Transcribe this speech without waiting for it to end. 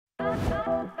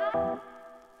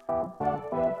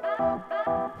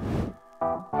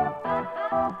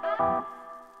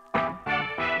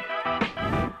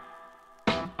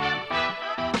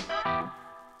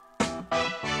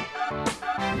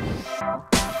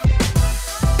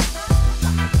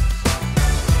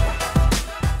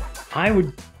I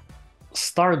would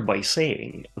start by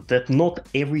saying that not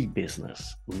every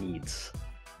business needs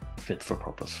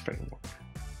fit-for-purpose framework,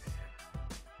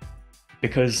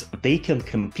 because they can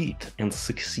compete and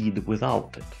succeed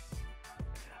without it.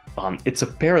 It's a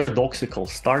paradoxical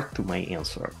start to my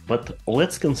answer, but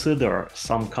let's consider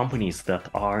some companies that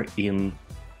are in,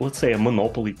 let's say, a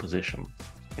monopoly position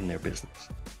in their business.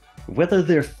 Whether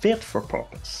they're fit for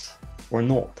purpose or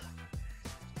not,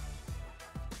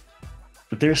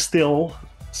 they're still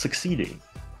succeeding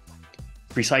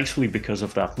precisely because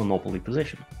of that monopoly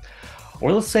position.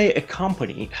 Or let's say a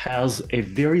company has a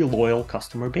very loyal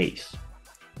customer base,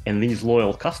 and these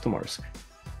loyal customers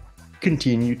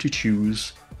continue to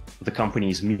choose the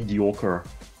company's mediocre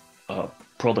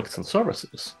products and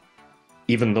services,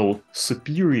 even though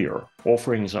superior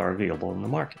offerings are available in the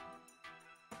market.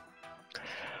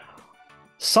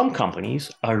 Some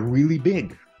companies are really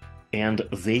big, and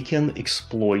they can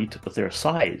exploit their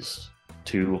size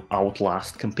to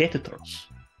outlast competitors,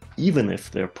 even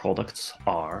if their products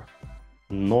are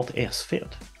not as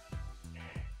fit.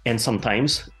 And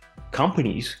sometimes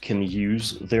companies can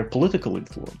use their political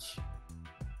influence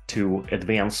to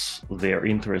advance their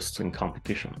interests in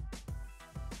competition.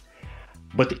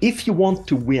 But if you want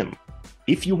to win,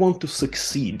 if you want to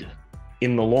succeed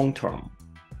in the long term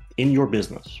in your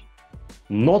business,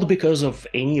 not because of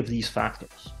any of these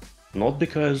factors, not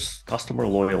because customer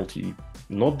loyalty,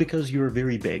 not because you're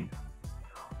very big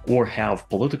or have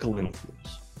political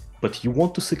influence, but you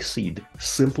want to succeed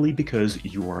simply because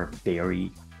you are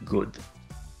very good,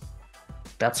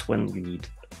 that's when you need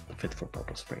the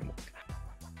fit-for-purpose framework.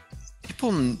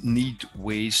 People need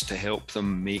ways to help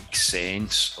them make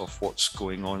sense of what's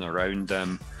going on around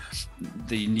them.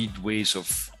 They need ways of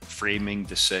framing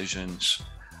decisions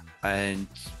and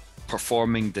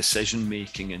performing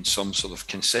decision-making in some sort of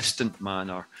consistent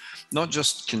manner, not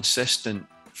just consistent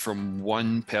from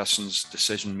one person's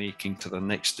decision-making to the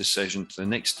next decision to the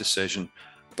next decision,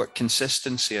 but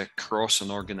consistency across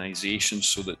an organization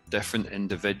so that different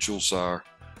individuals are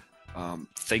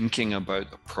thinking about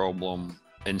the problem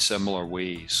in similar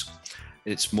ways.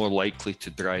 It's more likely to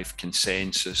drive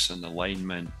consensus and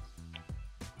alignment,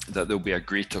 that there'll be a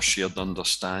greater shared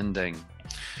understanding.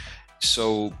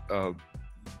 So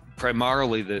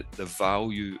primarily the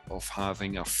value of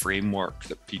having a framework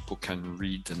that people can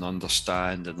read and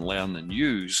understand and learn and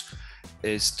use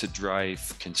is to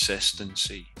drive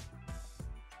consistency.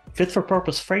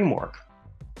 Fit-for-purpose framework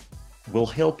will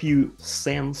help you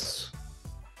sense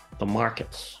the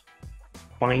markets,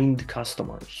 find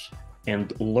customers,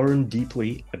 and learn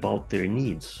deeply about their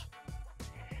needs.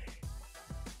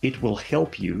 It will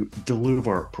help you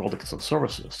deliver products and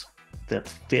services that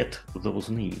fit those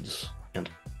needs and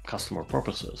customer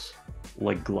purposes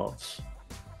like gloves.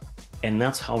 And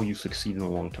that's how you succeed in the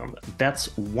long term.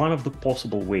 That's one of the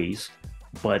possible ways,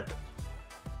 but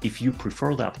if you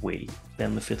prefer that way,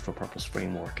 then the fit-for-purpose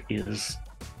framework is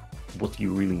what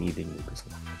you really need in your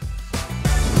business.